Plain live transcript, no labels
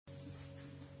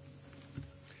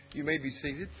You may be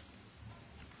seated.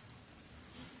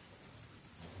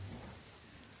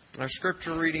 Our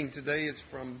scripture reading today is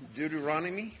from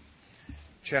Deuteronomy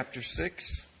chapter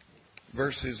 6,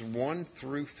 verses 1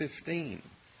 through 15.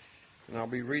 And I'll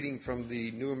be reading from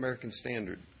the New American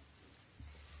Standard.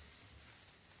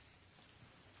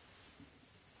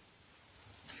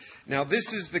 Now this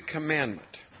is the commandment,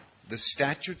 the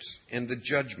statutes and the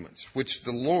judgments, which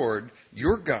the Lord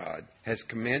your God has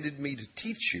commanded me to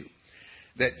teach you,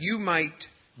 that you might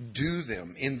do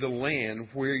them in the land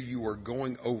where you are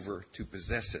going over to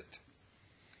possess it,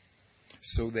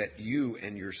 so that you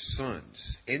and your sons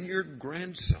and your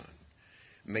grandson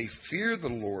may fear the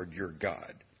Lord your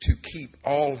God, to keep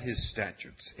all His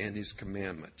statutes and His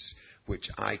commandments, which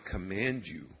I command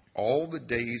you all the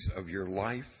days of your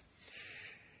life,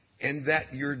 and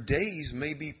that your days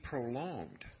may be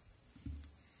prolonged.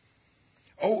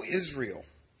 O Israel,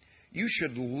 you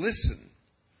should listen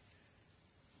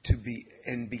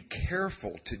and be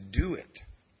careful to do it,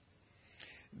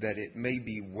 that it may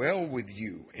be well with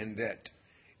you, and that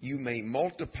you may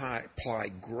multiply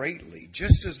greatly,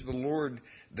 just as the Lord,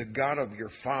 the God of your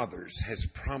fathers, has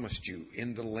promised you,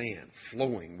 in the land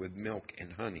flowing with milk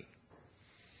and honey.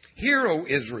 Hear, O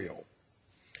Israel,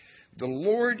 the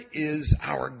Lord is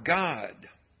our God.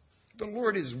 The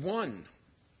Lord is one.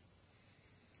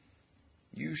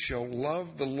 You shall love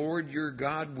the Lord your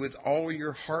God with all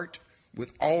your heart, with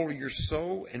all your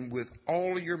soul, and with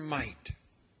all your might.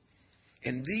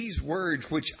 And these words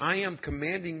which I am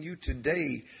commanding you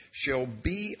today shall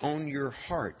be on your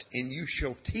heart, and you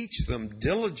shall teach them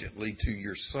diligently to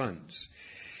your sons,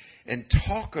 and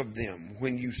talk of them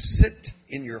when you sit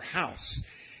in your house,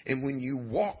 and when you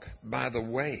walk by the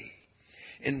way,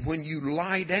 and when you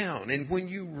lie down, and when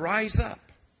you rise up.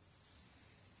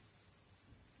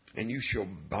 And you shall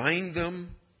bind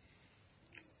them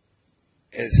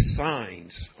as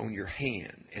signs on your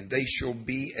hand, and they shall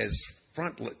be as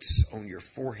frontlets on your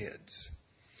foreheads.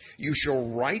 You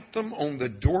shall write them on the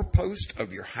doorpost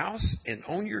of your house and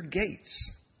on your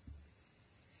gates.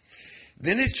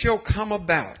 Then it shall come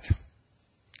about,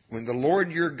 when the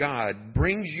Lord your God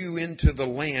brings you into the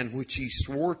land which He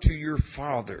swore to your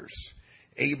fathers,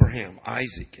 Abraham,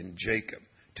 Isaac, and Jacob,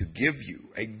 to give you,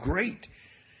 a great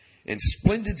and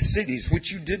splendid cities which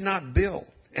you did not build,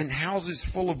 and houses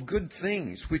full of good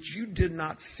things which you did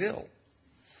not fill,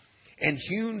 and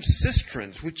hewn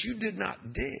cisterns which you did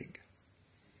not dig,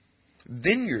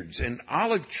 vineyards and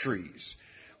olive trees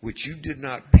which you did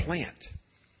not plant,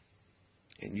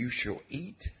 and you shall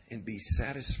eat and be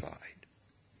satisfied.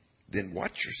 Then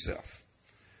watch yourself,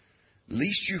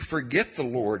 lest you forget the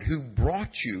Lord who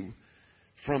brought you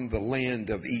from the land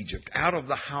of Egypt, out of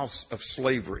the house of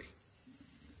slavery.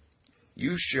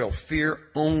 You shall fear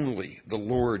only the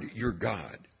Lord your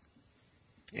God,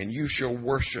 and you shall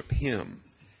worship Him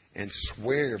and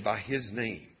swear by His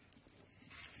name.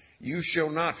 You shall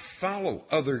not follow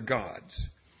other gods,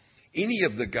 any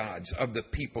of the gods of the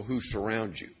people who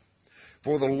surround you.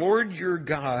 For the Lord your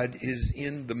God is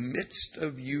in the midst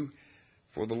of you.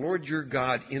 For the Lord your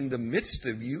God in the midst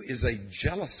of you is a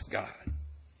jealous God.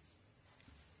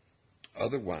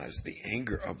 Otherwise, the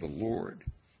anger of the Lord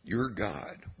your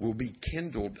God will be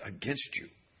kindled against you,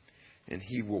 and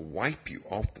He will wipe you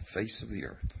off the face of the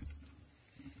earth.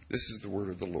 This is the word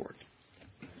of the Lord.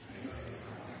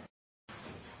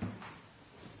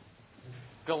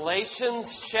 Galatians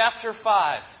chapter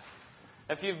 5.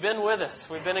 If you've been with us,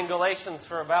 we've been in Galatians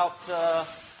for about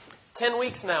 10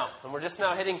 weeks now, and we're just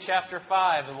now hitting chapter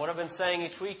 5. And what I've been saying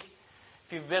each week,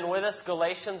 if you've been with us,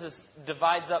 Galatians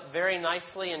divides up very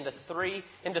nicely into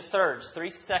thirds,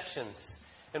 three sections.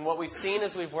 And what we've seen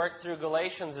as we've worked through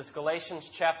Galatians is Galatians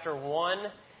chapter 1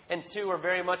 and 2 are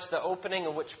very much the opening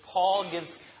in which Paul gives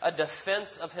a defense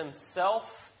of himself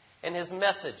and his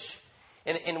message.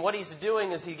 And what he's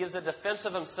doing is he gives a defense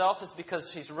of himself is because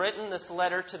he's written this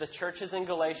letter to the churches in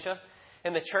Galatia,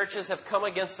 and the churches have come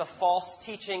against a false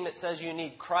teaching that says you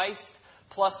need Christ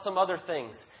plus some other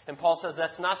things. And Paul says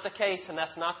that's not the case, and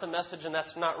that's not the message, and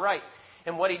that's not right.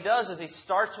 And what he does is he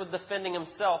starts with defending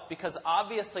himself, because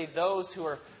obviously those who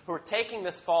are taking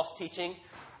this false teaching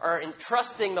are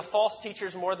entrusting the false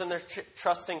teachers more than they're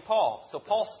trusting Paul. So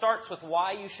Paul starts with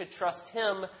why you should trust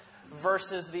him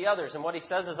versus the others. And what he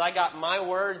says is, I got my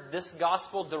word, this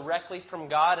gospel, directly from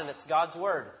God, and it's God's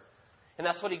word. And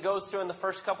that's what he goes through in the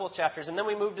first couple of chapters. And then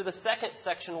we move to the second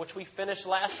section, which we finished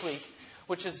last week,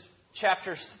 which is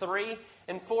chapters 3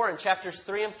 and 4. And chapters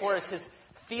 3 and 4 is his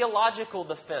theological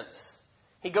defense.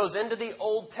 He goes into the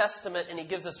Old Testament and he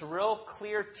gives us real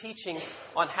clear teaching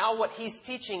on how what he's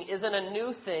teaching isn't a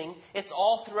new thing. It's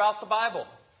all throughout the Bible.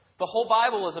 The whole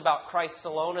Bible is about Christ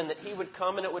alone, and that He would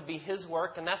come and it would be His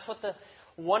work. And that's what the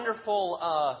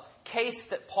wonderful case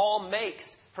that Paul makes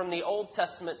from the Old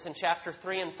Testaments in chapter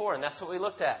 3 and 4. And that's what we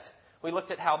looked at. We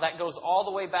looked at how that goes all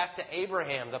the way back to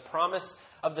Abraham. The promise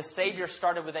of the Savior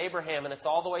started with Abraham, and it's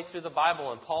all the way through the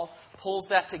Bible. And Paul pulls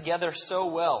that together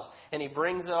so well, and he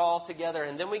brings it all together.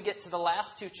 And then we get to the last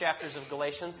two chapters of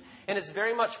Galatians, and it's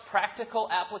very much practical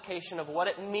application of what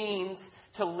it means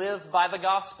to live by the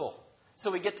gospel. So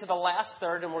we get to the last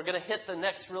third, and we're going to hit the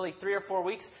next really 3 or 4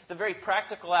 weeks, the very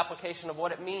practical application of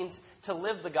what it means to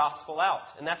live the gospel out.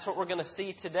 And that's what we're going to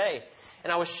see today.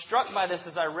 And I was struck by this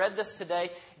as I read this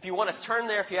today. If you want to turn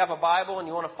there, if you have a Bible and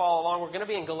you want to follow along, we're going to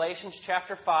be in Galatians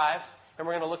chapter 5, and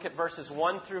we're going to look at verses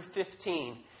 1 through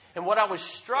 15. And what I was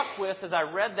struck with as I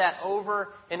read that over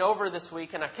and over this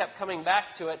week, and I kept coming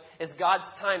back to it, is God's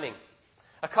timing.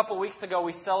 A couple weeks ago,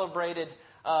 we celebrated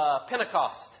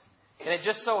Pentecost. And it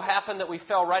just so happened that we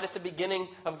fell right at the beginning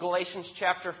of Galatians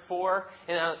chapter 4.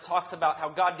 And it talks about how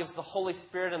God gives the Holy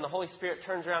Spirit, and the Holy Spirit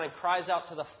turns around and cries out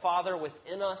to the Father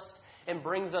within us and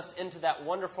brings us into that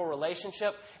wonderful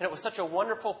relationship. And it was such a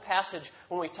wonderful passage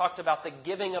when we talked about the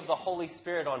giving of the Holy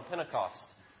Spirit on Pentecost.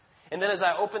 And then as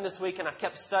I opened this week and I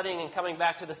kept studying and coming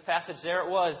back to this passage, there it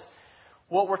was.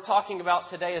 What we're talking about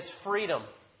today is freedom.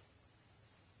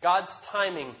 God's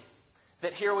timing.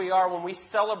 That here we are when we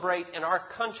celebrate in our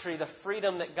country the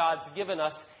freedom that God's given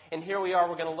us. And here we are,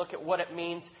 we're going to look at what it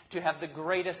means to have the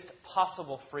greatest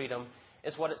possible freedom,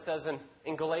 is what it says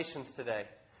in Galatians today.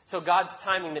 So God's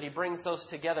timing, that He brings those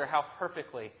together, how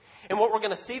perfectly. And what we're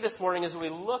going to see this morning as we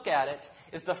look at it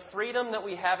is the freedom that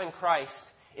we have in Christ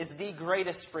is the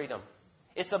greatest freedom.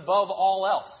 It's above all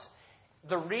else.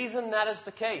 The reason that is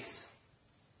the case,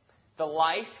 the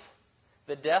life,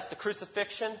 the death, the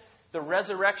crucifixion, the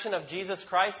resurrection of Jesus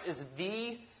Christ is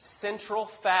the central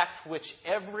fact which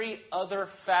every other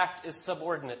fact is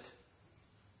subordinate.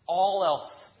 All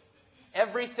else.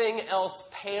 Everything else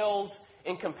pales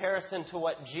in comparison to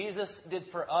what Jesus did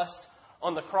for us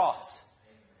on the cross.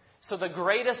 So the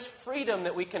greatest freedom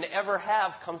that we can ever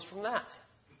have comes from that.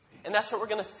 And that's what we're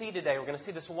going to see today. We're going to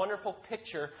see this wonderful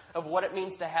picture of what it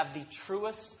means to have the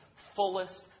truest,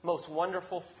 fullest, most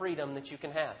wonderful freedom that you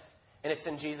can have. And it's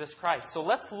in Jesus Christ. So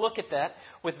let's look at that.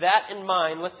 With that in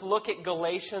mind, let's look at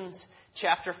Galatians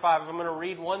chapter 5. I'm going to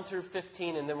read 1 through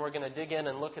 15, and then we're going to dig in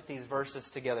and look at these verses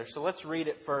together. So let's read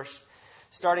it first.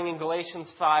 Starting in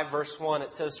Galatians 5, verse 1, it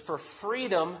says, "For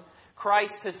freedom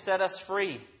Christ has set us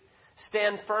free.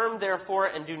 Stand firm, therefore,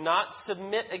 and do not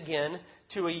submit again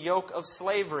to a yoke of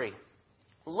slavery.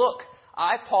 Look,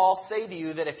 I, Paul, say to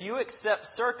you that if you accept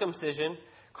circumcision,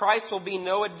 Christ will be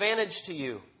no advantage to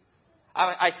you.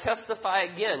 I testify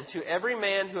again to every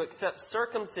man who accepts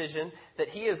circumcision that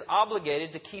he is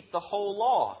obligated to keep the whole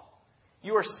law.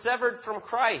 You are severed from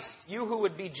Christ. You who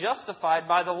would be justified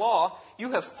by the law,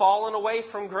 you have fallen away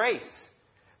from grace.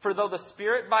 For through the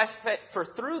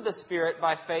Spirit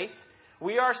by faith,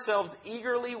 we ourselves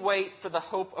eagerly wait for the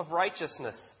hope of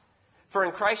righteousness. For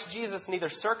in Christ Jesus neither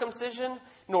circumcision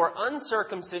nor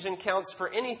uncircumcision counts for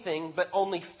anything, but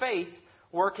only faith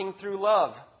working through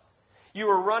love. You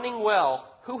are running well.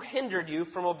 Who hindered you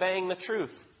from obeying the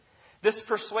truth? This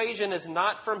persuasion is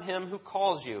not from Him who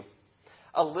calls you.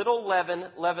 A little leaven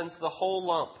leavens the whole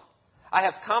lump. I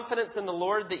have confidence in the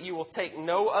Lord that you will take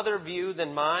no other view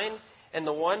than mine, and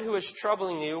the one who is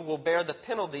troubling you will bear the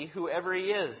penalty, whoever he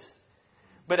is.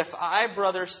 But if I,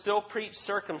 brothers, still preach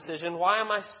circumcision, why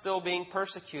am I still being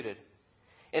persecuted?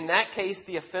 In that case,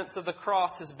 the offense of the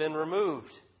cross has been removed.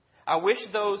 I wish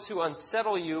those who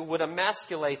unsettle you would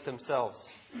emasculate themselves.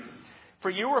 For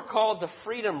you were called to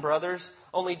freedom, brothers,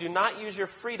 only do not use your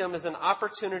freedom as an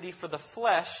opportunity for the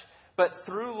flesh, but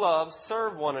through love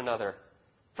serve one another.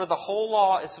 For the whole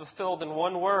law is fulfilled in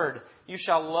one word: you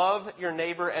shall love your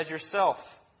neighbor as yourself.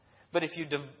 But if you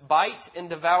bite and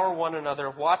devour one another,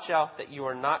 watch out that you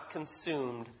are not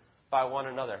consumed by one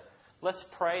another. Let's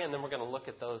pray, and then we're going to look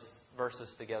at those verses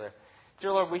together.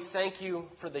 Dear Lord, we thank you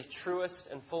for the truest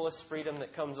and fullest freedom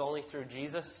that comes only through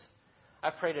Jesus.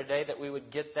 I pray today that we would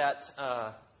get that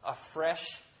afresh.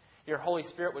 Your Holy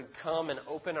Spirit would come and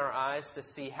open our eyes to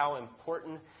see how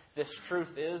important this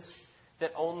truth is,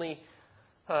 that only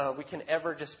we can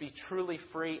ever just be truly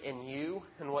free in you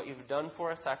and what you've done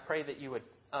for us. I pray that you would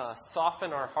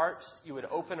soften our hearts. You would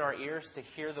open our ears to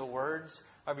hear the words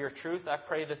of your truth. I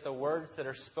pray that the words that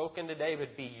are spoken today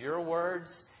would be your words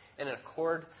in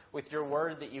accord with your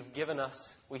word that you've given us.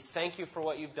 We thank you for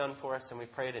what you've done for us, and we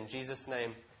pray it in Jesus'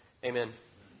 name. Amen.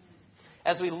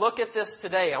 As we look at this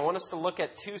today, I want us to look at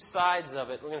two sides of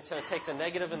it. We're going to take the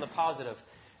negative and the positive.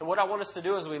 And what I want us to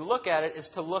do as we look at it is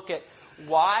to look at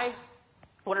why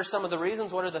What are some of the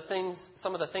reasons? What are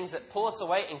some of the things that pull us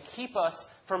away and keep us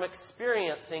from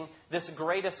experiencing this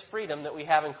greatest freedom that we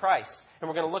have in Christ? And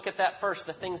we're going to look at that first,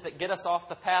 the things that get us off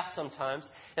the path sometimes.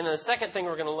 And then the second thing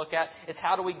we're going to look at is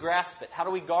how do we grasp it? How do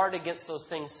we guard against those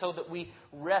things so that we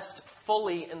rest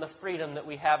fully in the freedom that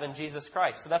we have in Jesus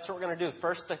Christ? So that's what we're going to do.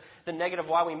 First, the negative,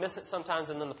 why we miss it sometimes,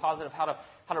 and then the positive, how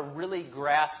to really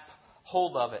grasp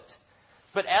hold of it.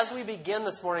 But as we begin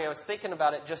this morning, I was thinking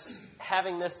about it, just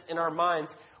having this in our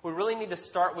minds, we really need to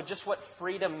start with just what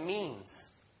freedom means.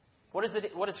 What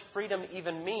does freedom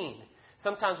even mean?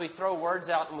 Sometimes we throw words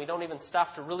out and we don't even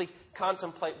stop to really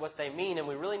contemplate what they mean. And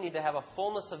we really need to have a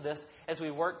fullness of this as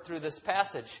we work through this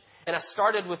passage. And I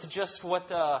started with just what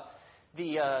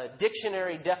the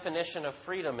dictionary definition of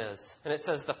freedom is. And it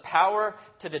says the power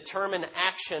to determine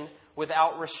action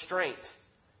without restraint.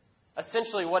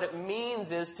 Essentially what it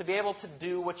means is to be able to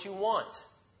do what you want.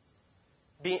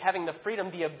 Having the freedom,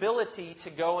 the ability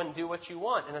to go and do what you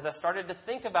want. And as I started to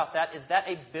think about that, is that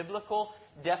a biblical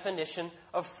definition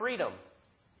of freedom?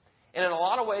 And in a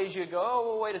lot of ways you go, oh,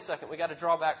 well, wait a second, we got to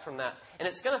draw back from that. And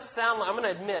it's going to sound like, I'm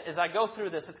going to admit, as I go through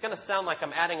this, it's going to sound like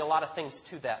I'm adding a lot of things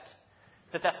to that.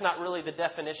 That's not really the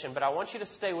definition. But I want you to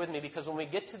stay with me, because when we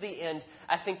get to the end,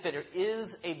 I think that there is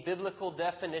a biblical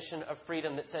definition of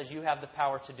freedom that says you have the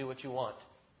power to do what you want.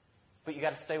 But you got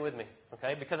to stay with me,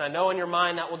 okay? Because I know in your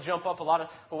mind that will jump up a lot of,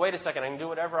 well, wait a second, I can do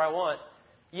whatever I want.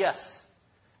 Yes,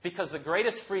 because the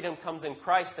greatest freedom comes in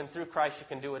Christ, and through Christ you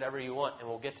can do whatever you want, and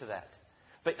we'll get to that.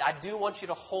 But I do want you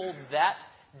to hold that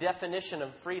definition of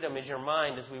freedom as your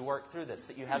mind as we work through this,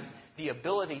 that you have the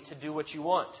ability to do what you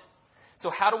want. So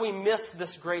how do we miss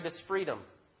this greatest freedom?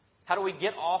 How do we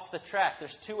get off the track?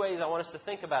 There's two ways I want us to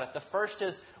think about it. The first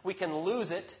is we can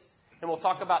lose it, and we'll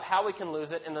talk about how we can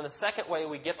lose it. And then the second way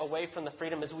we get away from the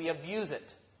freedom is we abuse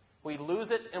it. We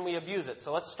lose it and we abuse it.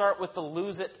 So let's start with the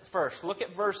lose it first. Look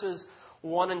at verses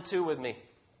 1 and 2 with me.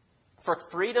 For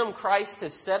freedom Christ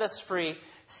has set us free.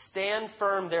 Stand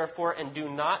firm, therefore, and do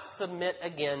not submit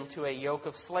again to a yoke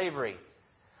of slavery.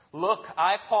 Look,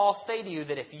 I, Paul, say to you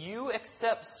that if you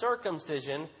accept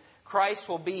circumcision, Christ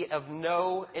will be of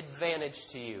no advantage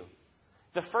to you.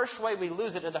 The first way we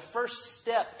lose it, or the first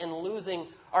step in losing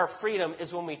our freedom,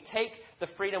 is when we take the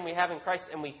freedom we have in Christ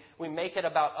and we make it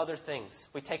about other things.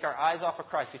 We take our eyes off of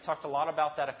Christ. We talked a lot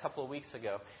about that a couple of weeks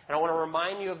ago. And I want to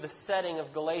remind you of the setting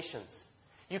of Galatians.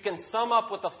 You can sum up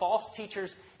what the false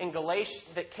teachers in Galatia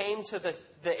that came to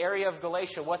the area of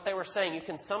Galatia, what they were saying. You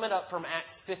can sum it up from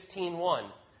Acts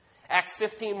 15:1. Acts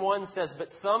 15:1 says, but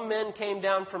some men came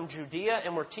down from Judea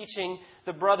and were teaching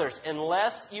the brothers,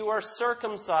 unless you are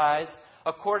circumcised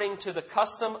according to the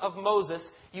custom of Moses,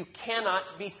 you cannot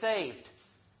be saved.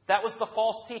 That was the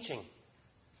false teaching.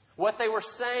 What they were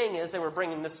saying is they were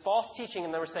bringing this false teaching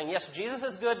and they were saying, yes, Jesus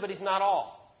is good, but He's not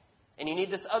all. And you need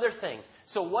this other thing.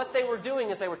 So what they were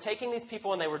doing is they were taking these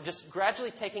people and they were just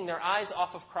gradually taking their eyes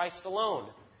off of Christ alone.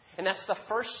 And that's the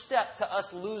first step to us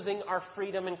losing our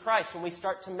freedom in Christ, when we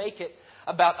start to make it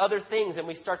about other things and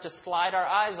we start to slide our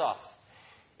eyes off.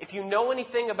 If you know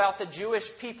anything about the Jewish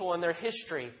people and their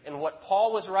history and what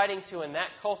Paul was writing to in that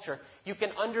culture, you can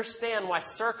understand why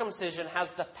circumcision has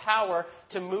the power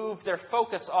to move their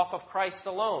focus off of Christ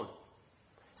alone.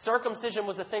 Circumcision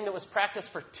was a thing that was practiced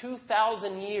for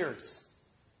 2,000 years.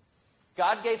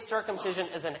 God gave circumcision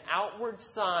as an outward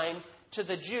sign to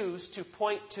the Jews to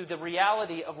point to the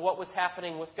reality of what was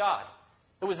happening with God.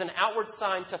 It was an outward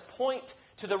sign to point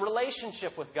to the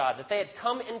relationship with God, that they had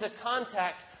come into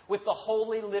contact with the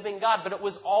holy living God. But it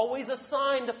was always a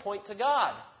sign to point to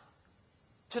God.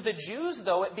 To the Jews,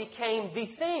 though, it became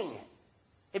the thing.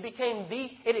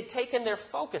 It had taken their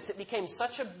focus. It became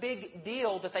such a big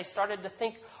deal that they started to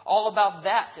think all about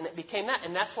that, and it became that.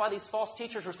 And that's why these false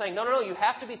teachers were saying, no, you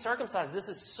have to be circumcised. This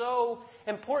is so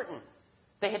important.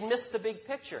 They had missed the big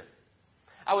picture.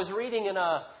 I was reading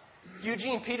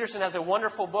Eugene Peterson has a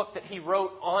wonderful book that he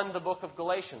wrote on the book of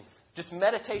Galatians, just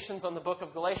meditations on the book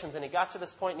of Galatians, and he got to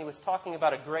this point and he was talking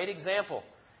about a great example.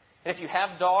 And if you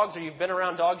have dogs or you've been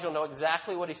around dogs, you'll know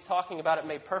exactly what he's talking about. It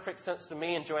made perfect sense to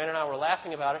me, and Joanna and I were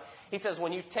laughing about it. He says,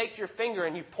 when you take your finger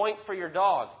and you point for your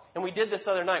dog, and we did this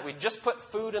the other night. We just put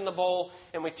food in the bowl,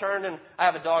 and we turned, and I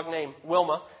have a dog named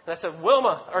Wilma. And I said,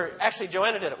 Wilma, or actually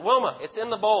Joanna did it. Wilma, it's in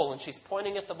the bowl, and she's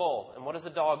pointing at the bowl. And what does the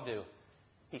dog do?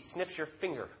 He sniffs your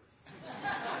finger.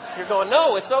 You're going,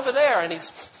 no, it's over there. And he's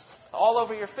all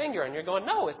over your finger. And you're going,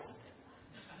 no, it's...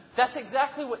 That's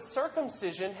exactly what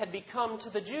circumcision had become to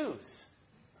the Jews.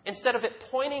 Instead of it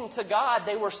pointing to God,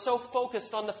 they were so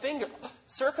focused on the finger.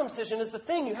 Circumcision is the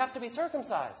thing. You have to be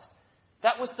circumcised.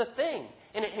 That was the thing.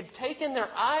 And it had taken their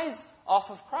eyes off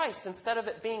of Christ. Instead of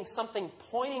it being something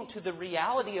pointing to the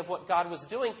reality of what God was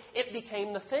doing, it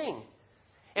became the thing.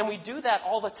 And we do that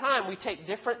all the time. We take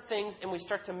different things and we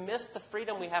start to miss the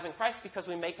freedom we have in Christ because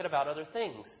we make it about other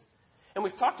things. And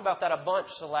we've talked about that a bunch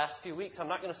the last few weeks. I'm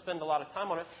not going to spend a lot of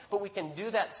time on it, but we can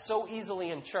do that so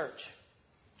easily in church.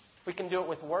 We can do it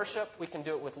with worship. We can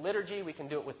do it with liturgy. We can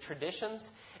do it with traditions.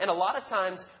 And a lot of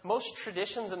times, most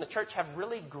traditions in the church have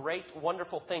really great,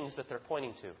 wonderful things that they're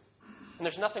pointing to. And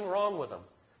there's nothing wrong with them.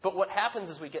 But what happens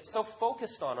is we get so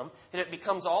focused on them that it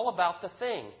becomes all about the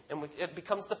thing. And it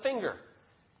becomes the finger.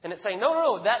 And it's saying,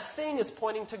 no, that thing is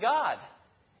pointing to God.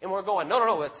 And we're going,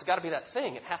 no, it's got to be that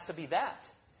thing. It has to be that.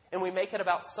 And we make it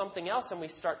about something else and we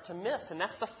start to miss. And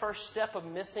that's the first step of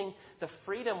missing the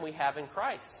freedom we have in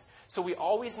Christ. So we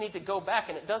always need to go back.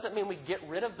 And it doesn't mean we get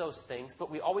rid of those things, but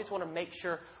we always want to make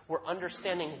sure we're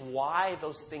understanding why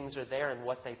those things are there and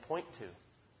what they point to.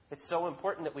 It's so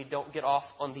important that we don't get off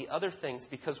on the other things,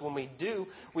 because when we do,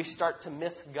 we start to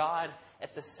miss God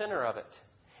at the center of it.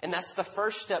 And that's the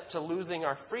first step to losing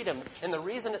our freedom. And the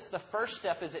reason it's the first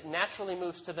step is it naturally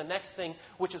moves to the next thing,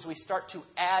 which is we start to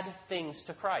add things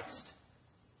to Christ.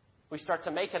 We start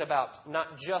to make it about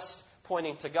not just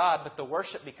pointing to God, but the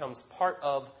worship becomes part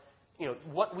of,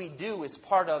 what we do is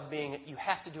part of being, you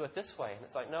have to do it this way. And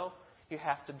it's like, no, you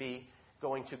have to be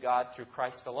going to God through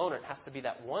Christ alone. It has to be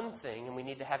that one thing, and we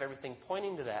need to have everything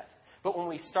pointing to that. But when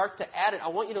we start to add it, I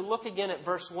want you to look again at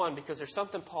verse 1, because there's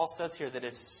something Paul says here that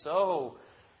is so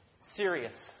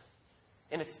serious.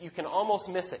 And you can almost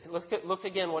miss it. Look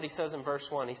again what he says in verse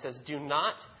 1. He says, do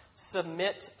not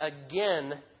submit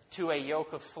again to a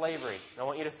yoke of slavery. And I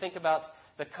want you to think about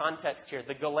the context here.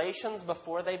 The Galatians,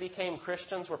 before they became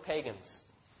Christians, were pagans.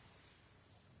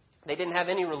 They didn't have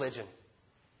any religion.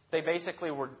 They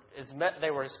basically were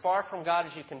as far from God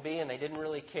as you can be, and they didn't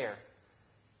really care.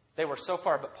 They were so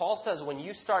far. But Paul says when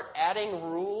you start adding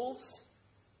rules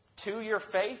to your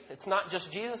faith, it's not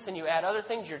just Jesus and you add other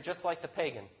things, you're just like the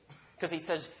pagan. Because he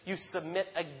says you submit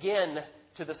again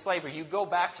to the slavery. You go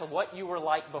back to what you were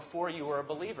like before you were a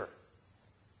believer.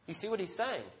 You see what he's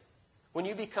saying? When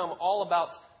you become all about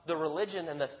the religion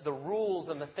and the rules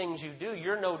and the things you do,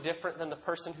 you're no different than the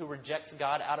person who rejects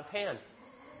God out of hand.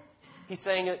 He's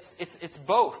saying it's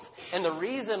both. And the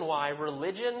reason why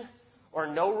religion or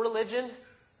no religion,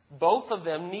 both of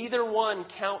them, neither one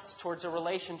counts towards a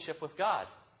relationship with God.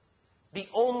 The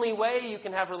only way you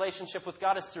can have a relationship with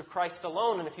God is through Christ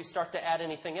alone. And if you start to add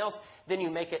anything else, then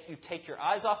you take your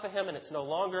eyes off of Him, and it's no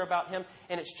longer about Him,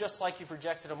 and it's just like you've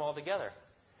rejected Him altogether.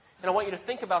 And I want you to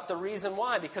think about the reason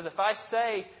why. Because if I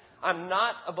say, I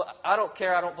don't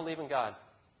care, I don't believe in God,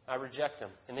 I reject Him.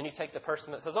 And then you take the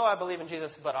person that says, I believe in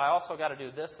Jesus, but I also got to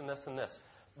do this and this and this.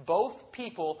 Both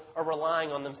people are relying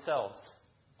on themselves,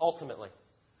 ultimately.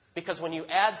 Because when you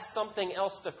add something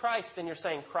else to Christ, then you're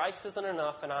saying Christ isn't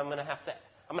enough, and I'm going to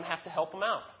have to help him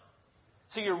out.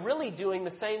 So you're really doing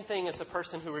the same thing as the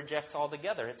person who rejects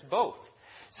altogether. It's both.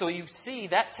 So you see,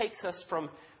 that takes us from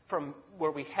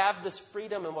where we have this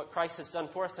freedom and what Christ has done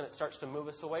for us, and it starts to move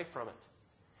us away from it.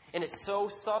 And it's so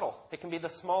subtle. It can be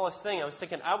the smallest thing. I was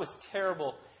thinking, I was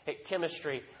terrible at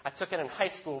chemistry. I took it in high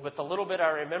school, but the little bit I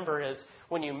remember is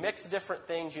when you mix different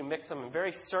things, you mix them in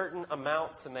very certain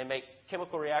amounts, and they make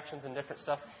chemical reactions and different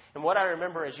stuff. And what I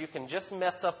remember is you can just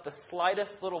mess up the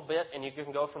slightest little bit, and you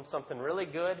can go from something really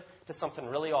good to something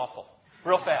really awful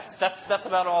real fast. That's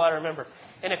about all I remember.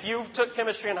 And if you took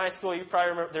chemistry in high school, you probably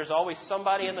remember there's always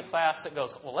somebody in the class that goes,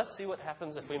 well, let's see what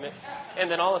happens if we mix. And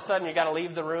then all of a sudden you got to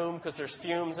leave the room because there's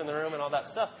fumes in the room and all that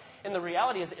stuff. And the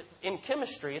reality is, in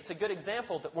chemistry, it's a good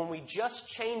example that when we just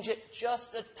change it just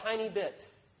a tiny bit,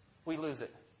 we lose it.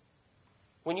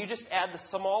 When you just add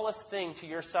the smallest thing to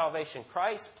your salvation,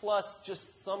 Christ plus just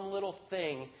some little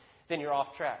thing, then you're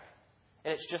off track.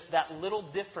 And it's just that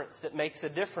little difference that makes a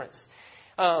difference.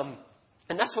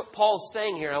 And that's what Paul's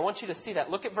saying here. I want you to see that.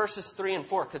 Look at verses 3 and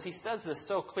 4, because he says this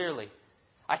so clearly.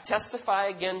 I testify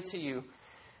again to you,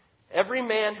 every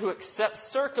man who accepts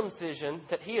circumcision,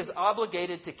 that he is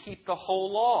obligated to keep the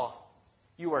whole law.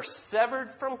 You are severed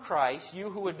from Christ, you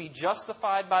who would be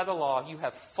justified by the law. You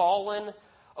have fallen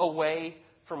away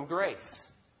from grace.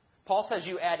 Paul says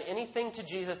you add anything to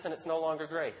Jesus and it's no longer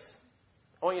grace.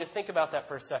 I want you to think about that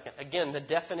for a second. Again, the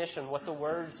definition, what the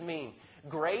words mean.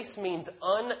 Grace means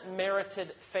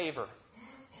unmerited favor.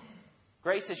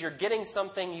 Grace is you're getting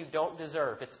something you don't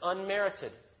deserve. It's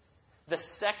unmerited. The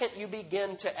second you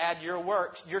begin to add your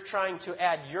works, you're trying to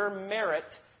add your merit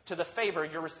to the favor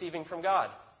you're receiving from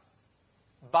God.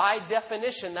 By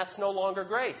definition, that's no longer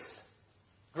grace.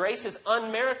 Grace is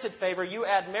unmerited favor. You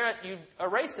add merit, you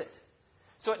erase it.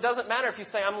 So it doesn't matter if you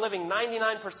say, I'm living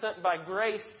 99% by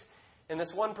grace and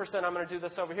this 1%, I'm going to do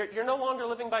this over here, you're no longer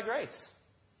living by grace.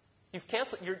 You've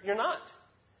canceled. You're not.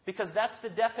 Because that's the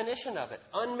definition of it.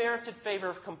 Unmerited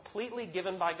favor completely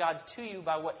given by God to you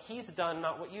by what He's done,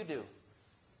 not what you do.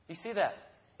 You see that?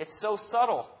 It's so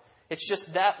subtle. It's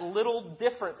just that little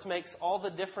difference makes all the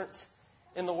difference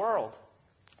in the world.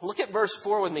 Look at verse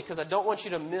 4 with me, because I don't want you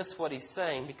to miss what he's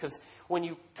saying. Because when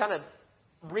you kind of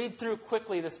read through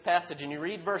quickly this passage and you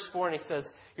read verse 4 and he says,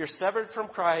 you're severed from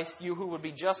Christ, you who would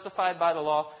be justified by the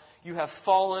law, you have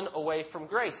fallen away from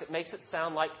grace. It makes it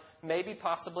sound like maybe,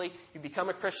 possibly, you become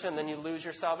a Christian and then you lose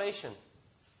your salvation.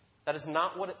 That is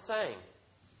not what it's saying.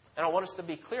 And I want us to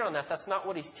be clear on that. That's not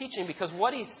what he's teaching, because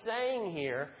what he's saying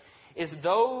here is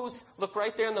those, look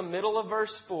right there in the middle of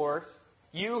verse 4,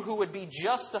 you who would be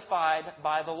justified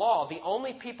by the law. The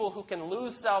only people who can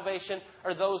lose salvation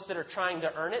are those that are trying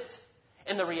to earn it.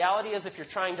 And the reality is, if you're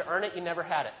trying to earn it, you never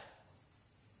had it.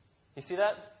 You see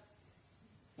that?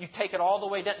 You take it all the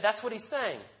way down. That's what he's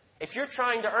saying. If you're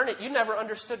trying to earn it, you never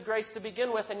understood grace to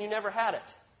begin with, and you never had it.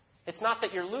 It's not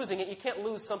that you're losing it. You can't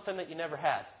lose something that you never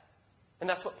had. And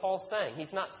that's what Paul's saying.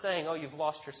 He's not saying, oh, you've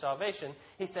lost your salvation.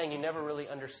 He's saying you never really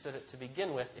understood it to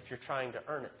begin with if you're trying to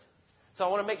earn it. So I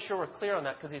want to make sure we're clear on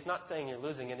that, because he's not saying you're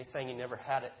losing it. He's saying you never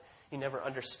had it. You never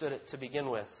understood it to begin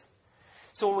with.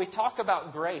 So when we talk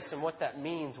about grace and what that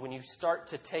means, when you start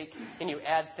to take and you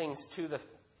add things to the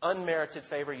unmerited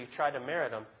favor, you try to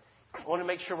merit them, I want to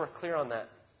make sure we're clear on that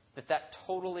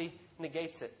totally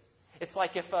negates it. It's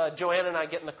like if Joanna and I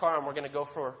get in the car and we're going to go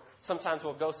sometimes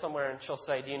we'll go somewhere and she'll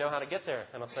say, do you know how to get there?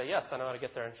 And I'll say, yes, I know how to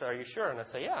get there. And she'll say, are you sure? And I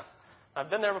say, yeah, I've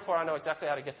been there before. I know exactly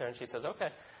how to get there. And she says, okay.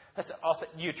 I'll say,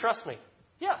 you trust me?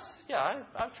 Yes, yeah,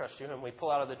 I trust you. And we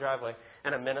pull out of the driveway.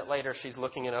 And a minute later, she's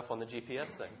looking it up on the GPS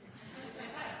thing.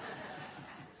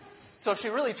 So if she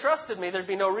really trusted me, there'd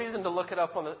be no reason to look it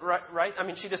up on the right. I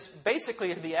mean, she just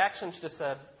basically, the action, she just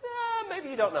said, maybe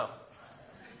you don't know.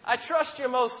 I trust you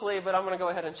mostly, but I'm going to go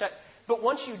ahead and check. But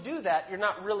once you do that, you're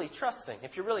not really trusting.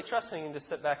 If you're really trusting, you can just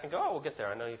sit back and go, oh, we'll get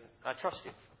there. I trust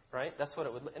you, right? That's what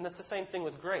it would. And it's the same thing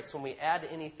with grace. When we add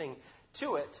anything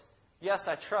to it, yes,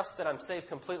 I trust that I'm saved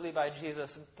completely by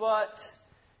Jesus, but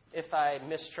if I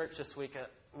miss church this week,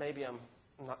 maybe I'm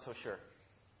not so sure.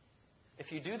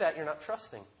 If you do that, you're not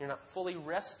trusting. You're not fully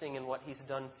resting in what He's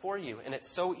done for you. And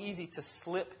it's so easy to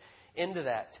slip into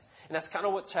that. And that's kind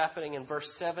of what's happening in verse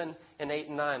 7 and 8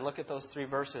 and 9. Look at those three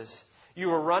verses. You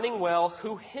were running well.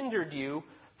 Who hindered you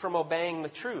from obeying the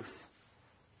truth?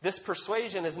 This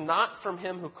persuasion is not from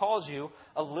Him who calls you.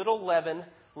 A little leaven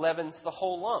leavens the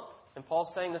whole lump. And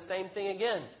Paul's saying the same thing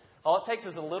again. All it takes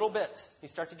is a little bit. You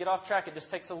start to get off track. It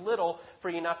just takes a little for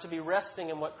you not to be resting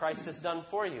in what Christ has done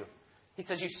for you. He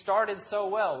says you started so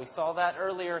well. We saw that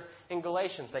earlier in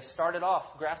Galatians. They started off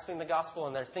grasping the gospel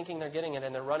and they're thinking they're getting it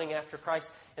and they're running after Christ.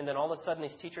 And then all of a sudden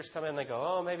these teachers come in and they go,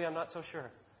 oh, maybe I'm not so sure.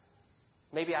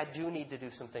 Maybe I do need to do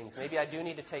some things. Maybe I do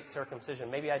need to take circumcision.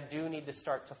 Maybe I do need to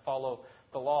start to follow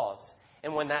the laws.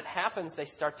 And when that happens, they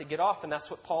start to get off. And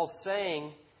that's what Paul's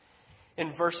saying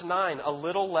in verse 9. A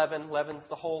little leaven leavens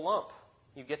the whole lump.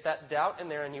 You get that doubt in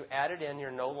there and you add it in.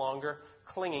 You're no longer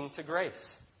clinging to grace.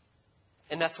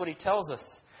 And that's what he tells us,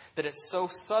 that it's so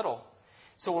subtle.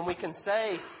 So when we can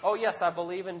say, oh, yes, I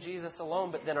believe in Jesus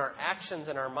alone, but then our actions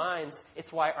and our minds,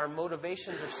 it's why our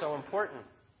motivations are so important.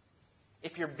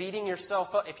 If you're beating yourself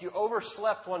up, if you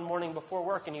overslept one morning before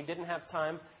work and you didn't have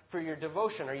time for your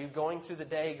devotion, are you going through the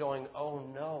day going, oh,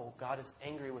 no, God is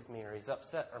angry with me, or He's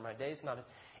upset, or my day's not,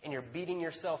 and you're beating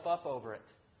yourself up over it?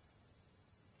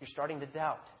 You're starting to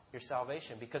doubt your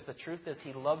salvation, because the truth is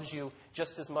He loves you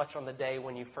just as much on the day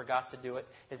when you forgot to do it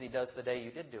as He does the day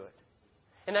you did do it.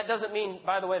 And that doesn't mean,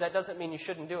 by the way, that doesn't mean you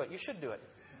shouldn't do it. You should do it.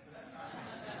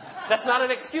 That's not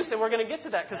an excuse, and we're going to get to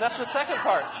that, because that's the second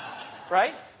part,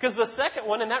 right? Because the second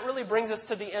one, and that really brings us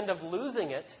to the end of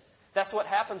losing it. That's what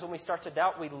happens when we start to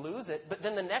doubt, we lose it. But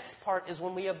then the next part is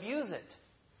when we abuse it.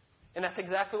 And that's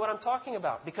exactly what I'm talking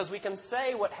about. Because we can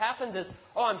say what happens is,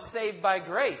 oh, I'm saved by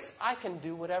grace. I can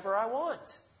do whatever I want.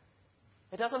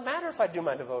 It doesn't matter if I do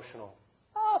my devotional.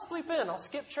 Oh, I'll sleep in. I'll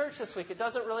skip church this week. It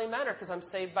doesn't really matter because I'm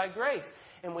saved by grace.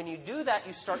 And when you do that,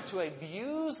 you start to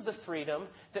abuse the freedom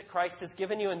that Christ has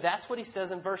given you. And that's what he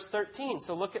says in verse 13.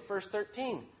 So look at verse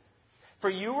 13. For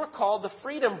you were called to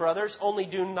freedom, brothers, only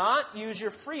do not use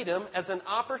your freedom as an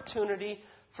opportunity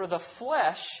for the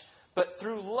flesh, but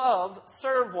through love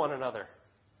serve one another.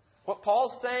 What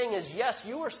Paul's saying is, yes,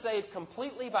 you are saved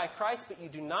completely by Christ, but you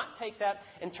do not take that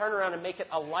and turn around and make it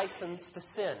a license to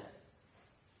sin.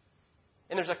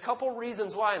 And there's a couple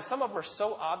reasons why, and some of them are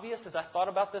so obvious. As I thought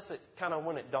about this, it kind of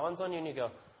when it dawns on you and you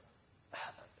go,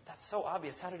 that's so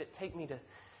obvious. How did it take me to...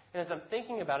 And as I'm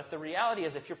thinking about it, the reality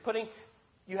is if you're putting...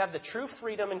 You have the true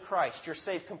freedom in Christ. You're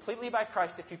saved completely by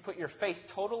Christ if you put your faith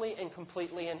totally and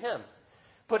completely in Him.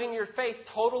 Putting your faith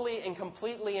totally and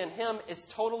completely in Him is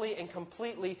totally and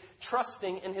completely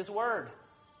trusting in His Word.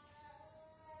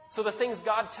 So the things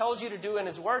God tells you to do in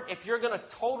His Word, if you're going to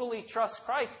totally trust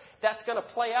Christ, that's going to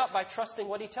play out by trusting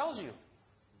what He tells you.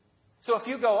 So if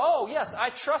you go, oh, yes, I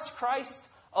trust Christ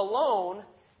alone,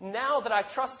 now that I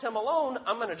trust Him alone,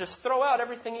 I'm going to just throw out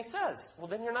everything He says. Well,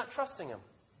 then you're not trusting Him.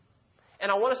 And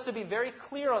I want us to be very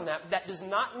clear on that. That does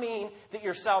not mean that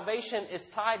your salvation is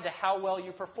tied to how well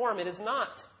you perform. It is not.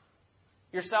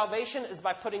 Your salvation is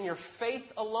by putting your faith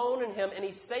alone in Him, and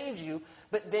He saves you.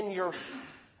 But then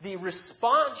the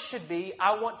response should be,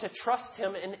 I want to trust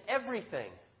Him in everything.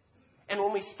 And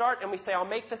when we start and we say, I'll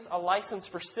make this a license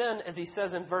for sin, as He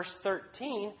says in verse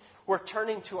 13, we're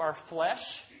turning to our flesh.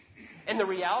 And the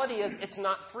reality is, it's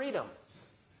not freedom.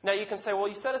 Now you can say, well,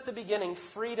 you said at the beginning,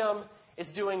 freedom is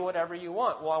doing whatever you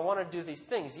want. Well, I want to do these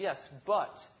things. Yes,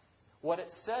 but what it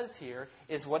says here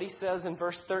is what He says in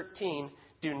verse 13,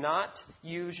 do not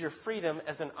use your freedom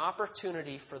as an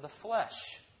opportunity for the flesh.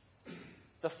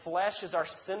 The flesh is our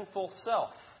sinful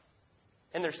self.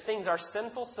 And there's things our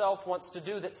sinful self wants to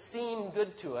do that seem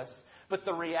good to us. But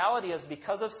the reality is,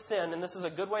 because of sin, and this is a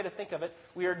good way to think of it,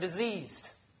 we are diseased.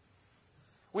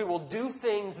 We will do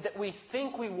things that we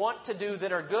think we want to do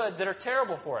that are good, that are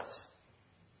terrible for us.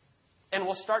 And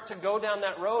we'll start to go down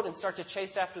that road and start to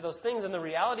chase after those things. And the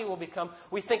reality will become,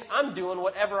 we think I'm doing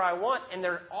whatever I want. And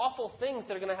they're awful things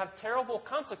that are going to have terrible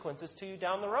consequences to you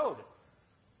down the road.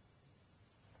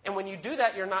 And when you do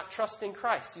that, you're not trusting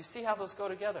Christ. You see how those go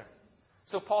together.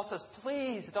 So Paul says,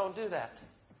 please don't do that.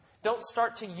 Don't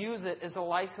start to use it as a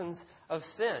license of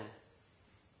sin.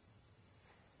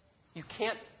 You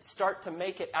can't start to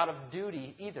make it out of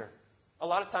duty either. A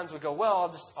lot of times we go,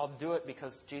 well, I'll do it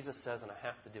because Jesus says and I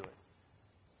have to do it.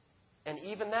 And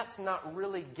even that's not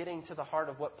really getting to the heart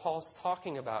of what Paul's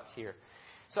talking about here.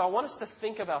 So I want us to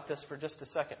think about this for just a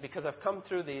second, because I've come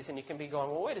through these and you can be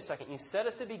going, well, wait a second. You said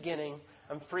at the beginning,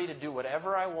 I'm free to do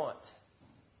whatever I want.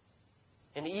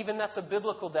 And even that's a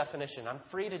biblical definition. I'm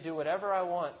free to do whatever I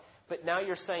want. But now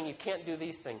you're saying you can't do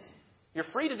these things. You're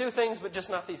free to do things, but just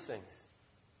not these things.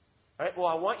 All right? Well,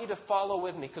 I want you to follow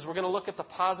with me, because we're going to look at the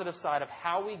positive side of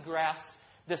how we grasp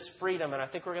this freedom. And I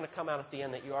think we're going to come out at the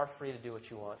end that you are free to do what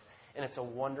you want. And it's a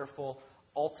wonderful,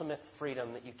 ultimate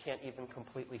freedom that you can't even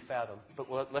completely fathom.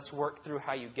 But let's work through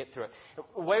how you get through it.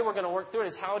 The way we're going to work through it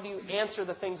is, how do you answer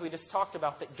the things we just talked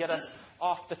about that get us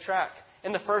off the track?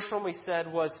 And the first one we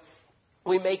said was,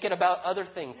 we make it about other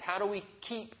things. How do we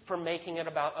keep from making it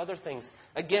about other things?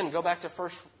 Again, go back to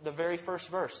the very first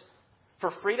verse.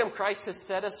 For freedom Christ has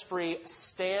set us free.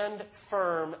 Stand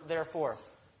firm, therefore.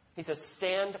 He says,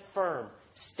 stand firm.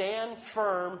 Stand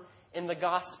firm in the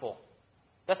gospel.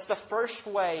 That's the first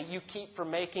way you keep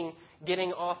from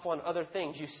getting off on other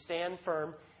things. You stand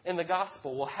firm in the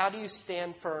gospel. Well, how do you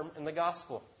stand firm in the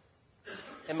gospel?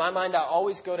 In my mind, I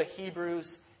always go to Hebrews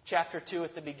chapter 2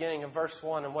 at the beginning of verse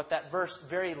 1. And what that verse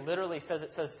very literally says, it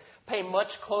says, pay much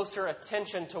closer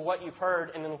attention to what you've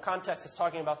heard. And in the context, it's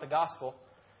talking about the gospel.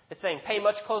 It's saying, pay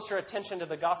much closer attention to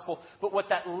the gospel. But what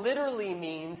that literally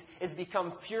means is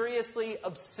become furiously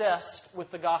obsessed with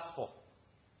the gospel.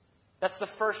 That's the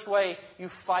first way you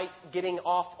fight getting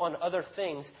off on other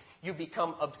things. You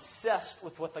become obsessed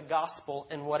with what the gospel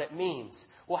and what it means.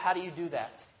 Well, how do you do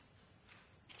that?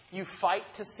 You fight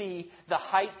to see the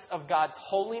heights of God's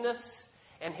holiness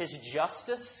and His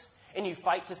justice. And you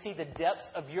fight to see the depths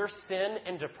of your sin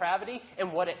and depravity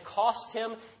and what it cost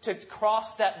Him to cross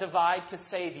that divide to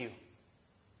save you.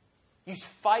 You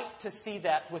fight to see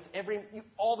that with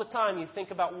all the time. You think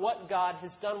about what God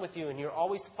has done with you, and you're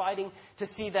always fighting to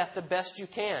see that the best you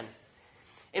can.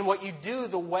 And what you do,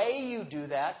 the way you do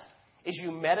that, is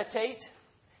you meditate,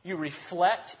 you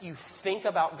reflect, you think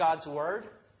about God's Word,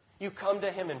 you come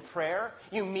to Him in prayer,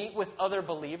 you meet with other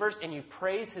believers, and you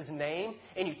praise His name,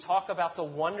 and you talk about the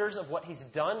wonders of what He's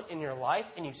done in your life,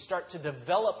 and you start to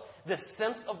develop this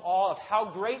sense of awe of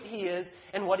how great He is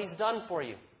and what He's done for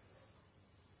you.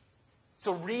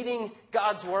 So reading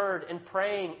God's Word and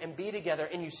praying and be together,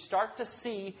 and you start to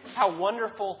see how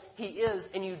wonderful He is,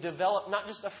 and you develop not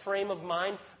just a frame of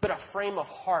mind, but a frame of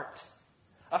heart.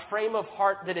 A frame of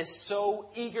heart that is so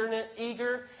eager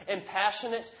and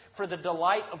passionate for the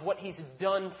delight of what He's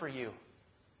done for you.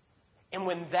 And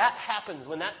when that happens,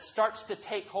 when that starts to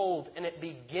take hold and it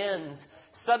begins,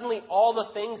 suddenly all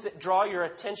the things that draw your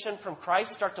attention from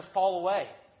Christ start to fall away.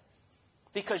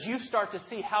 Because you start to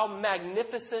see how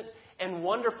magnificent and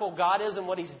wonderful God is and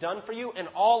what He's done for you, and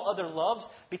all other loves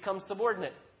become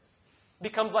subordinate.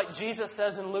 becomes like Jesus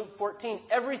says in Luke 14.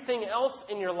 Everything else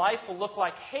in your life will look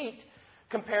like hate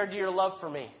compared to your love for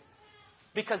me.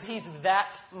 Because He's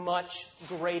that much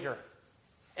greater.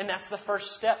 And that's the first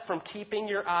step from keeping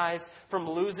your eyes, from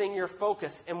losing your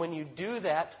focus. And when you do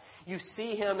that, you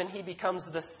see Him and He becomes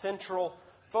the central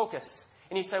focus.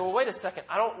 And you say, well, wait a second.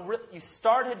 You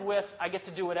started with, I get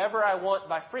to do whatever I want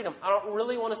by freedom. I don't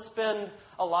really want to spend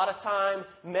a lot of time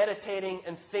meditating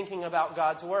and thinking about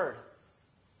God's Word.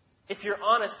 If you're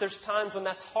honest, there's times when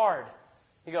that's hard.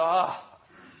 You go,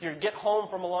 you get home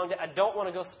from a long day. I don't want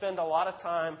to go spend a lot of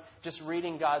time just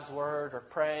reading God's Word or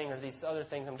praying or these other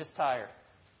things. I'm just tired.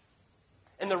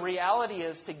 And the reality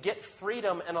is, to get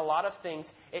freedom in a lot of things,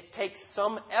 it takes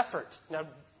some effort. Now,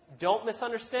 don't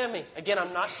misunderstand me. Again,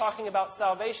 I'm not talking about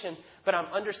salvation, but I'm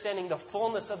understanding the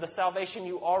fullness of the salvation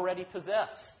you already possess.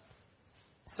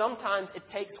 Sometimes it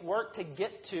takes work to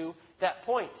get to that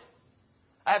point.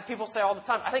 I have people say all the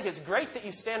time, I think it's great that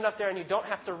you stand up there and you don't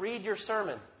have to read your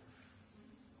sermon.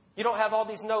 You don't have all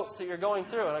these notes that you're going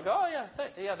through. And I go, oh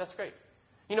yeah, that's great.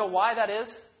 You know why that is?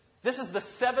 This is the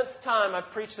 7th time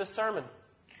I've preached this sermon.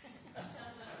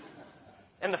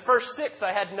 And the first 6,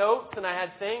 I had notes and I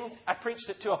had things. I preached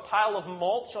it to a pile of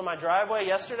mulch on my driveway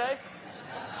yesterday.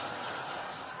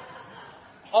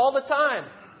 All the time.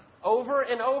 Over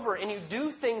and over. And you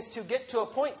do things to get to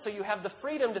a point so you have the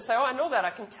freedom to say, oh, I know that.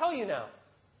 I can tell you now.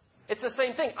 It's the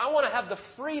same thing. I want to have the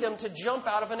freedom to jump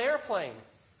out of an airplane.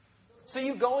 So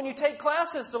you go and you take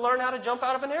classes to learn how to jump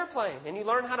out of an airplane. And you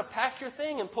learn how to pack your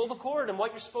thing and pull the cord and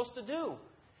what you're supposed to do.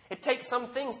 It takes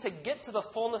some things to get to the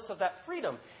fullness of that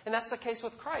freedom. And that's the case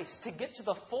with Christ. To get to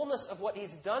the fullness of what He's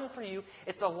done for you,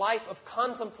 it's a life of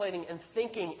contemplating and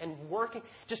thinking and working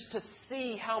just to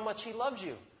see how much He loves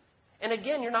you. And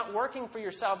again, you're not working for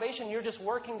your salvation. You're just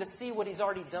working to see what He's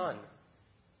already done.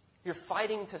 You're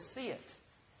fighting to see it.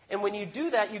 And when you do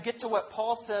that, you get to what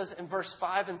Paul says in verse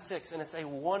 5 and 6. And it's a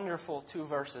wonderful 2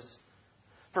 verses.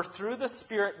 For through the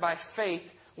Spirit, by faith,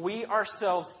 we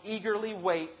ourselves eagerly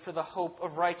wait for the hope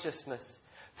of righteousness.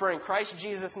 For in Christ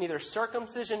Jesus neither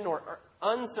circumcision nor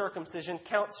uncircumcision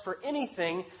counts for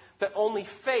anything, but only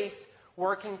faith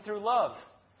working through love.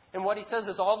 And what he says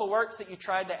is all the works that you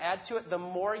tried to add to it, the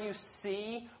more you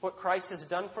see what Christ has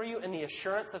done for you and the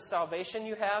assurance of salvation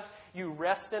you have, you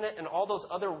rest in it, and all those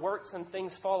other works and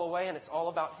things fall away, and it's all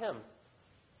about Him.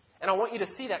 And I want you to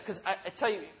see that, because I tell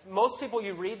you, most people,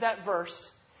 you read that verse,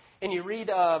 and you read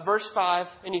verse 5,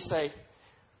 and you say,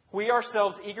 we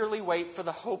ourselves eagerly wait for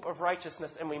the hope of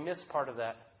righteousness, and we miss part of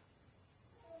that.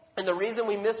 And the reason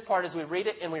we miss part is we read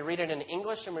it, and we read it in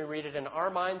English, and we read it in our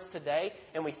minds today,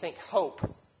 and we think hope.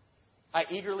 I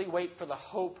eagerly wait for the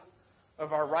hope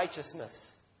of our righteousness.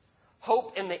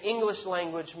 Hope in the English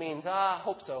language means, I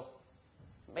hope so.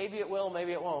 Maybe it will,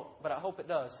 maybe it won't, but I hope it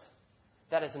does.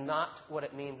 That is not what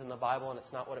it means in the Bible, and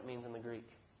it's not what it means in the Greek.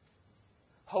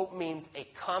 Hope means a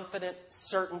confident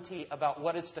certainty about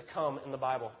what is to come in the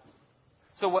Bible.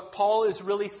 So what Paul is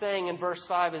really saying in verse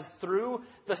 5 is, through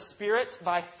the Spirit,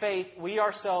 by faith, we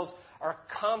ourselves are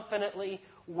confidently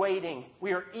waiting.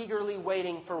 We are eagerly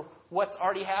waiting for what's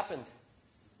already happened.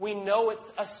 We know it's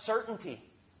a certainty.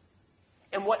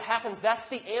 And what happens, that's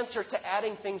the answer to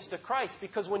adding things to Christ.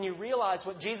 Because when you realize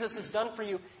what Jesus has done for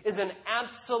you is an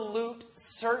absolute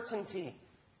certainty,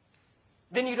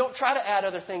 then you don't try to add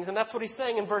other things. And that's what he's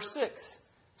saying in verse 6.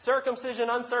 Circumcision,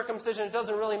 uncircumcision, it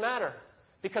doesn't really matter.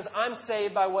 Because I'm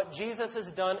saved by what Jesus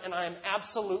has done, and I am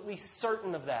absolutely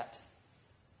certain of that.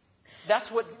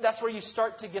 That's where you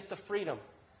start to get the freedom.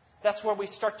 That's where we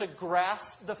start to grasp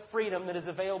the freedom that is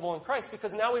available in Christ.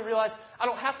 Because now we realize I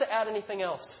don't have to add anything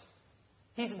else.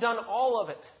 He's done all of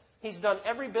it. He's done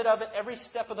every bit of it, every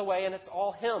step of the way, and it's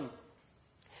all Him.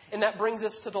 And that brings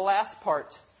us to the last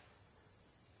part.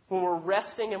 When we're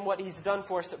resting in what He's done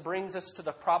for us, it brings us to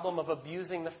the problem of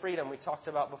abusing the freedom we talked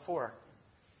about before.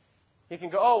 You can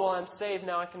go, oh, well, I'm saved,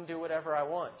 now I can do whatever I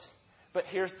want. But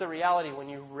here's the reality. When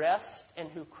you rest in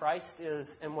who Christ is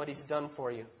and what He's done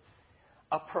for you,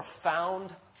 a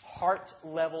profound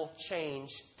heart-level change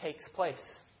takes place.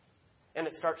 And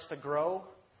it starts to grow,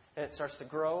 and it starts to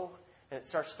grow, and it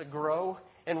starts to grow.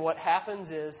 And what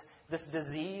happens is this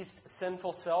diseased,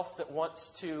 sinful self that wants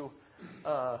to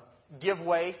give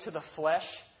way to the flesh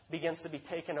begins to be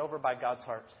taken over by God's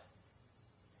heart.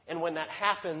 And when that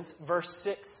happens, verse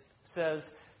 6 says,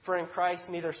 for in Christ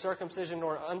neither circumcision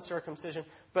nor uncircumcision,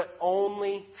 but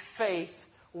only faith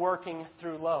working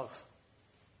through love.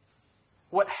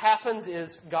 What happens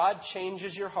is God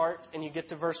changes your heart, and you get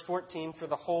to verse 14, for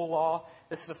the whole law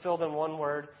is fulfilled in one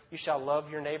word, you shall love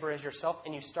your neighbor as yourself,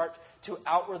 and you start to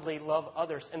outwardly love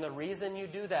others. And the reason you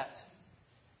do that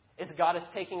is God is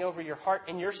taking over your heart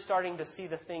and you're starting to see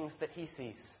the things that He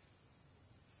sees.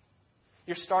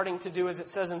 You're starting to do, as it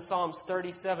says in Psalms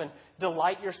 37,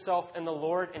 delight yourself in the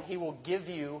Lord and He will give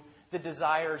you the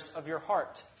desires of your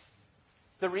heart.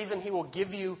 The reason He will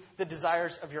give you the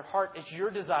desires of your heart is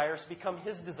your desires become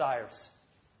His desires.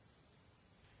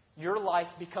 Your life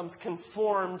becomes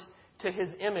conformed to His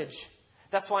image.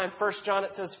 That's why in 1 John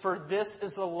it says, "For this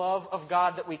is the love of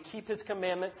God, that we keep His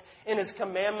commandments, and His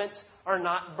commandments are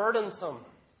not burdensome."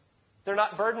 They're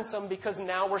not burdensome because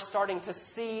now we're starting to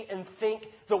see and think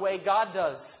the way God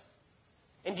does.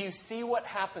 And do you see what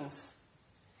happens?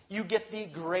 You get the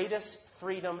greatest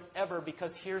freedom ever,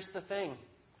 because here's the thing.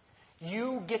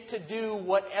 You get to do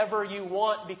whatever you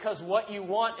want, because what you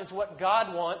want is what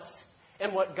God wants.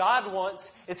 And what God wants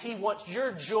is He wants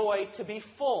your joy to be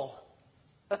full.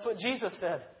 That's what Jesus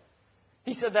said.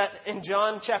 He said that in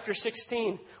John chapter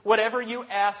 16. "Whatever you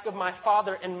ask of my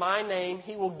Father in my name,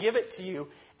 He will give it to you.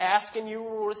 Ask and you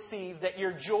will receive, that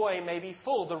your joy may be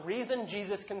full." The reason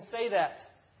Jesus can say that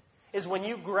is when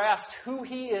you grasp who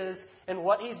He is and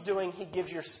what He's doing, He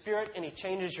gives your spirit and He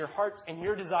changes your hearts, and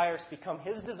your desires become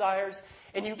His desires.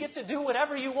 And you get to do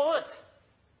whatever you want,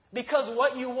 because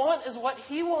what you want is what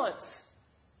He wants.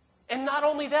 And not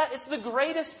only that, it's the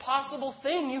greatest possible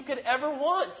thing you could ever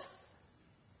want.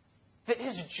 That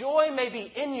His joy may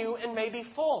be in you and may be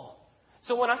full.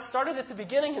 So when I started at the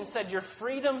beginning and said your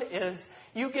freedom is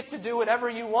you get to do whatever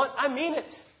you want, I mean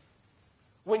it.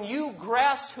 When you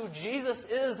grasp who Jesus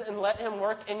is and let Him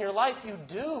work in your life, you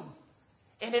do.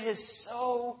 And it is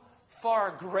so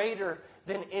far greater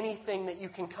than anything that you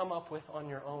can come up with on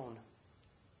your own.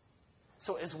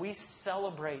 So as we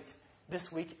celebrate this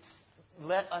week,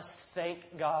 let us thank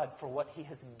God for what He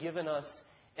has given us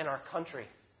in our country,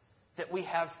 that we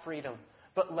have freedom.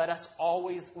 But let us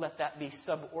always let that be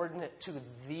subordinate to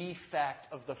the fact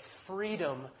of the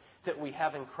freedom that we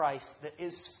have in Christ, that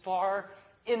is far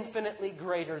infinitely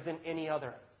greater than any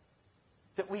other.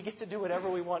 That we get to do whatever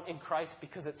we want in Christ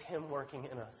because it's Him working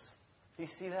in us. Do you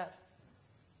see that?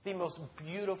 The most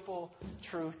beautiful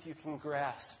truth you can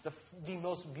grasp. The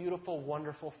most beautiful,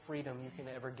 wonderful freedom you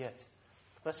can ever get.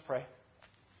 Let's pray.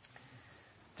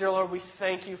 Dear Lord, we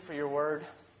thank You for Your word.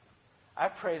 I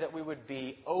pray that we would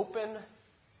be open,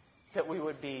 that we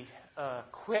would be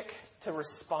quick to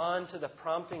respond to the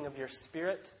prompting of Your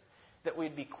Spirit, that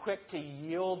we'd be quick to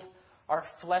yield our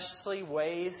fleshly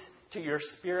ways to Your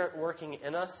Spirit working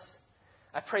in us.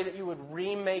 I pray that You would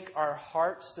remake our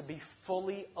hearts to be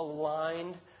fully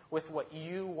aligned with what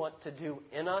You want to do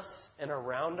in us and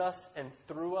around us and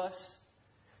through us.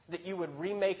 That You would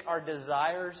remake our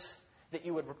desires, that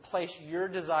You would replace Your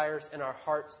desires in our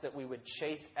hearts, that we would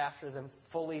chase after them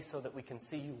fully so that we can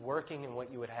see You working in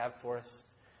what You would have for us.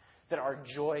 That our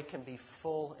joy can be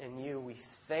full in You. We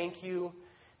thank You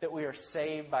that we are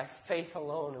saved by faith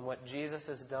alone in what Jesus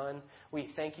has done. We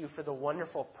thank You for the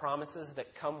wonderful promises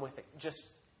that come with it. Just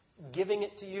giving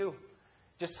it to You.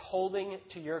 Just holding it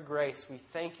to Your grace. We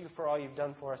thank You for all You've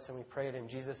done for us, and we pray it in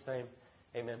Jesus' name.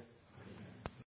 Amen.